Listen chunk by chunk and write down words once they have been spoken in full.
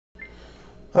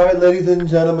Alright, ladies and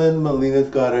gentlemen, Melina's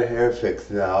got her hair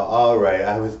fixed now. Alright,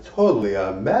 I was totally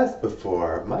a mess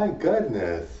before. My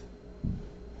goodness.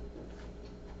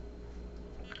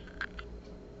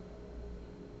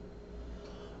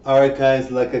 Alright guys,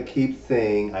 like I keep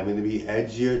saying, I'm going to be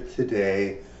edgier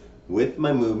today with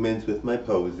my movements, with my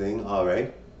posing,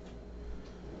 alright?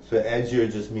 So edgier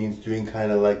just means doing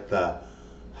kind of like the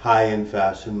high-end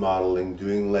fashion modeling,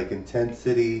 doing like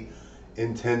intensity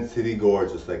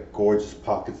gorgeous, like gorgeous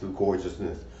pockets of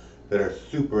gorgeousness that are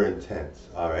super intense,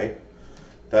 alright?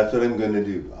 That's what I'm going to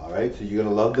do, alright? So you're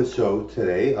going to love the show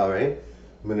today, alright?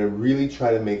 I'm going to really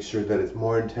try to make sure that it's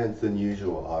more intense than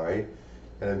usual, alright?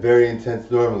 And I'm very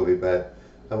intense normally, but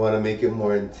I want to make it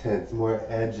more intense, more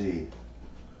edgy,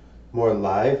 more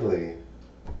lively.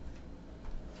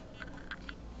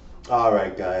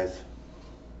 Alright, guys.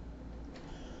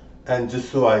 And just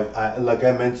so like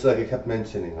I mentioned, like I kept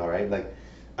mentioning, alright? Like,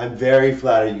 I'm very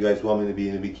flattered you guys want me to be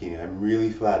in a bikini. I'm really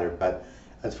flattered, but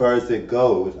as far as it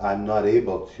goes, I'm not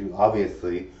able to,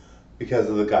 obviously, because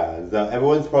of the guidelines. Now,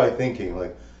 everyone's probably thinking,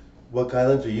 like, what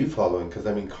guidelines are you following? Because,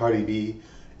 I mean, Cardi B,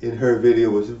 in her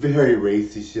video, was very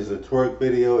racy. She has a twerk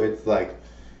video. It's like,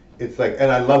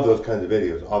 and I love those kinds of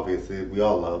videos, obviously. We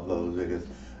all love those videos.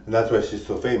 And that's why she's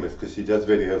so famous, because she does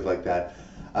videos like that.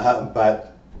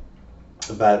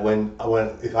 But when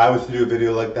if I was to do a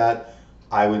video like that,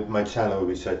 my channel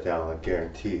would be shut down, like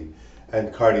guaranteed.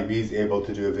 And Cardi B's able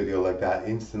to do a video like that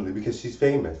instantly because she's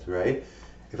famous, right?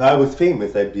 If I was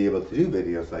famous, I'd be able to do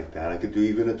videos like that. I could do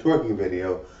even a twerking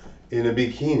video in a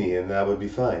bikini, and that would be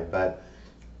fine. But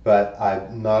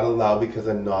I'm not allowed because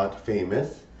I'm not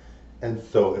famous, and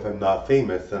so if I'm not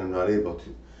famous, then I'm not able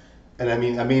to. And I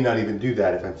mean, I may not even do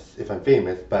that if I'm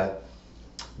famous, but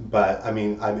I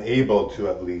mean, I'm able to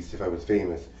at least if I was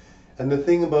famous. And the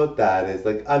thing about that is,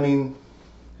 like, I mean,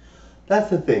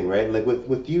 that's the thing, right? Like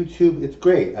with YouTube, it's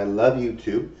great. I love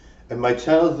YouTube, and my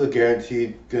channels are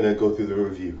guaranteed gonna go through the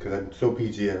review because I'm so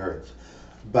PG it hurts.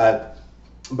 But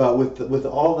with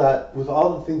all that, with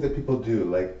all the things that people do,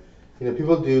 like,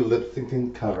 people do lip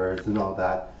syncing covers and all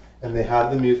that, and they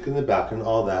have the music in the background,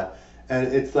 all that, and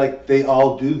it's like they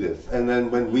all do this. And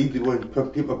then when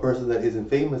a person that isn't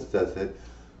famous does it,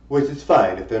 which is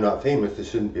fine. If they're not famous, they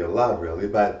shouldn't be allowed, really.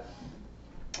 But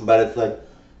it's like,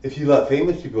 if you let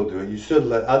famous people do it, you should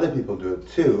let other people do it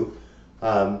too.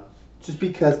 Just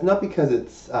because, not because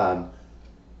it's not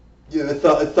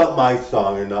my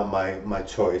song or not my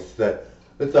choice. That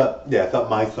it's not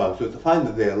my song. So it's fine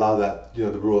that they allow that, the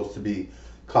rules to be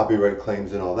copyright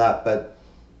claims and all that. But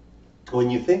when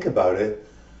you think about it,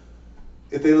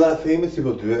 if they let famous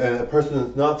people do it, and a person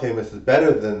that's not famous is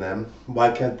better than them,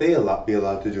 why can't they be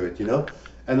allowed to do it?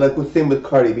 And like the same with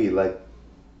Cardi B, like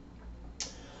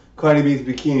Cardi B's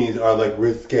bikinis are like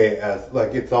risque as,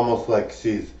 like, it's almost like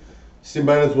she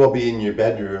might as well be in your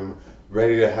bedroom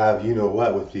ready to have you know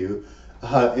what with you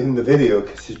in the video,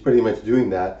 because she's pretty much doing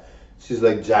that. She's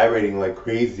like gyrating like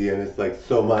crazy, and it's like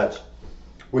so much,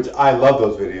 which I love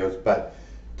those videos. But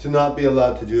to not be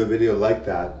allowed to do a video like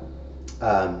that,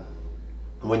 um,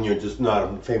 when you're just not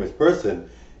a famous person,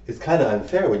 it's kind of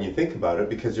unfair when you think about it,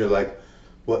 because you're like,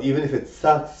 well, even if it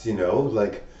sucks,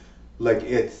 like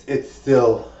it's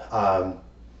still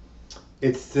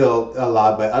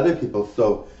allowed by other people.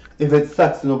 So if it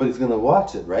sucks, nobody's gonna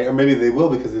watch it, right? Or maybe they will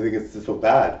because they think it's just so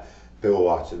bad, they will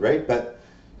watch it, right? But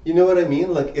you know what I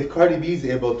mean? Like, if Cardi B's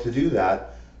able to do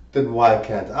that, then why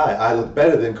can't I? I look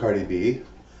better than Cardi B.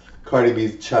 Cardi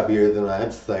B's chubbier than I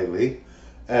am slightly,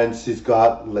 and she's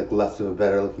got like less of a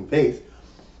better looking face.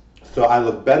 So I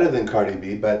look better than Cardi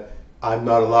B, but I'm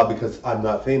not allowed because I'm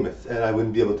not famous, and I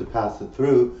wouldn't be able to pass it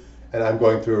through. And I'm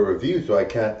going through a review, so I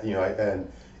can't,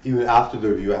 and even after the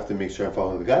review, I have to make sure I'm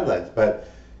following the guidelines. But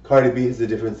Cardi B has a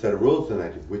different set of rules than I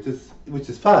do, which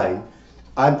is fine.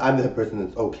 I'm the person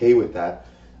that's okay with that.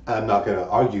 I'm not going to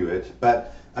argue it,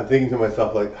 but I'm thinking to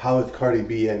myself, like, how is Cardi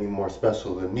B any more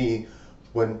special than me,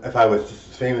 when if I was just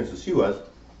as famous as she was,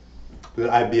 then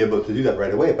I'd be able to do that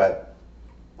right away. But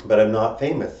I'm not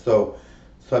famous, so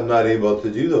I'm not able to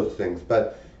do those things.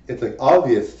 But it's like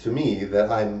obvious to me that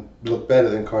I look better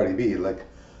than Cardi B. Like,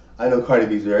 I know Cardi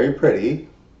B's very pretty,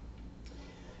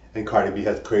 and Cardi B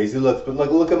has crazy looks, but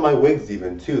like, look at my wigs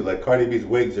even too. Like, Cardi B's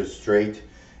wigs are straight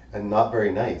and not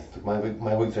very nice. My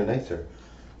wigs are nicer,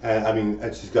 and I mean,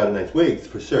 and she's got a nice wigs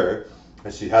for sure,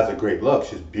 and she has a great look.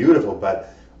 She's beautiful,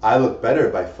 but I look better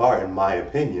by far, in my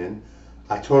opinion.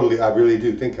 I really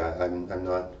do think I'm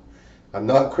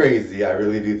not crazy. I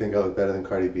really do think I look better than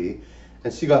Cardi B.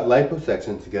 And she got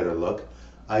liposuction to get her look.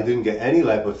 I didn't get any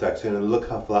liposuction, and look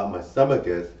how flat my stomach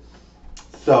is.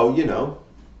 So,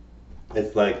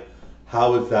 it's like,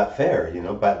 how is that fair,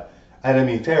 But And I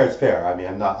mean, fair is fair. I mean,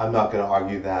 I'm not going to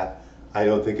argue that. I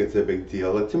don't think it's a big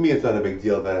deal. Like, to me, it's not a big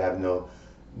deal that I have no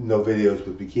videos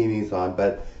with bikinis on.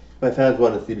 But if my fans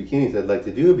want to see bikinis, I'd like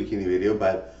to do a bikini video.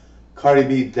 But Cardi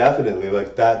B definitely,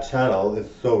 like, that channel is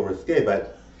so risque.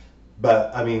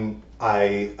 But I mean,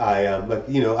 I am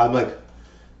like,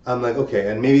 I'm like,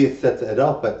 okay, and maybe it's set to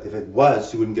adult, but if it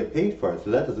was, she wouldn't get paid for it. So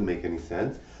that doesn't make any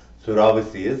sense. So it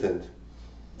obviously isn't.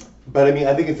 But I mean,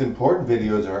 I think it's important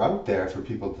videos are out there for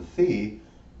people to see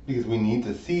because we need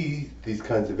to see these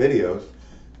kinds of videos.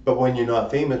 But when you're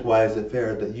not famous, why is it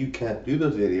fair that you can't do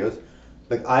those videos?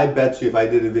 Like, I bet you if I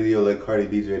did a video like Cardi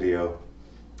B's video,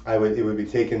 it would be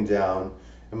taken down,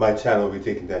 and my channel would be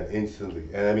taken down instantly.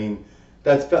 And I mean,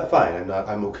 that's fine.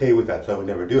 I'm okay with that, so I would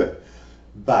never do it.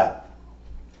 But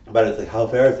it's like, how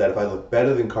fair is that if I look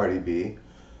better than Cardi B,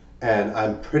 and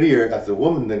I'm prettier as a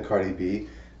woman than Cardi B,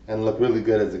 and look really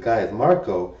good as a guy as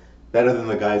Marco, better than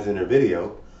the guys in her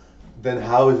video, then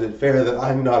how is it fair that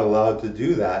I'm not allowed to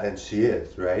do that and she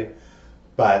is, right?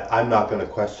 But I'm not going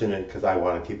to question it because I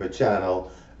want to keep a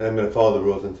channel and I'm going to follow the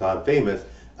rules until I'm famous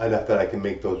enough that I can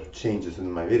make those changes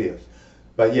in my videos.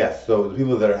 But yes, so the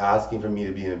people that are asking for me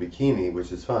to be in a bikini,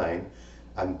 which is fine,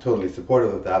 I'm totally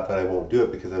supportive of that, but I won't do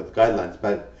it because of the guidelines.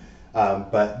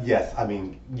 But yes, I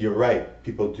mean, you're right.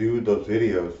 People do those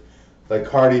videos. Like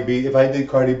Cardi B, if I did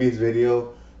Cardi B's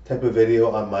type of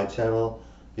video on my channel,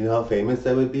 you know how famous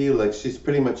I would be? Like, she's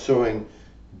pretty much showing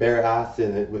bare ass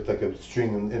in it with like a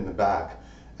string in the back.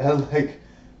 And like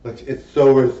it's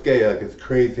so risque, like it's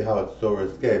crazy how it's so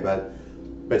risque,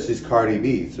 but she's Cardi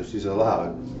B, so she's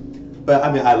allowed. But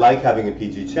I mean, I like having a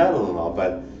PG channel and all,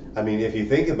 but I mean, if you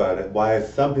think about it, why are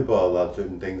some people allowed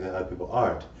certain things and other people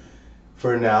aren't?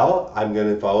 For now, I'm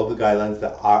going to follow the guidelines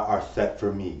that are set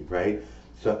for me, right?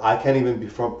 So I can't even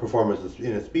perform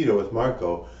in a Speedo with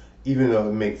Marco, even though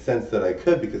it makes sense that I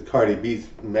could because Cardi B's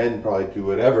men probably do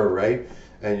whatever, right?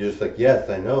 And you're just like, yes,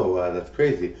 I know, that's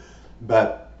crazy.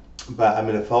 But I'm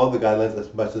going to follow the guidelines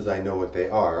as much as I know what they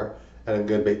are. And I'm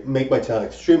going to make my channel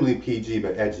extremely PG,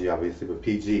 but edgy, obviously, but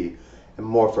PG. And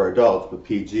more for adults, but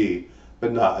PG,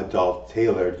 but not adult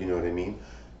tailored, you know what I mean?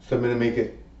 So I'm going to make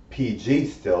it PG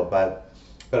still, but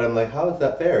I'm like, how is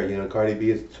that fair? You know, Cardi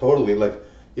B is totally like,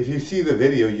 if you see the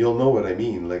video, you'll know what I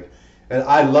mean. Like, and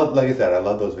I love, like I said, I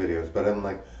love those videos, but I'm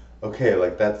like, okay,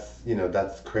 like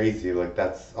that's crazy. Like,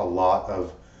 that's a lot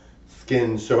of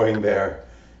skin showing there.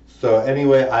 So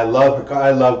anyway, I love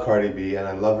Cardi B, and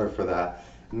I love her for that.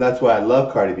 And that's why I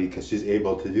love Cardi B, because she's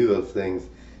able to do those things.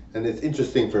 And it's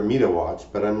interesting for me to watch,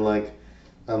 but I'm like,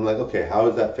 okay, how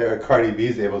is that fair? Cardi B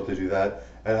is able to do that,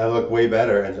 and I look way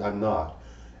better, and I'm not.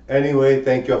 Anyway,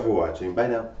 thank you all for watching. Bye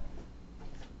now.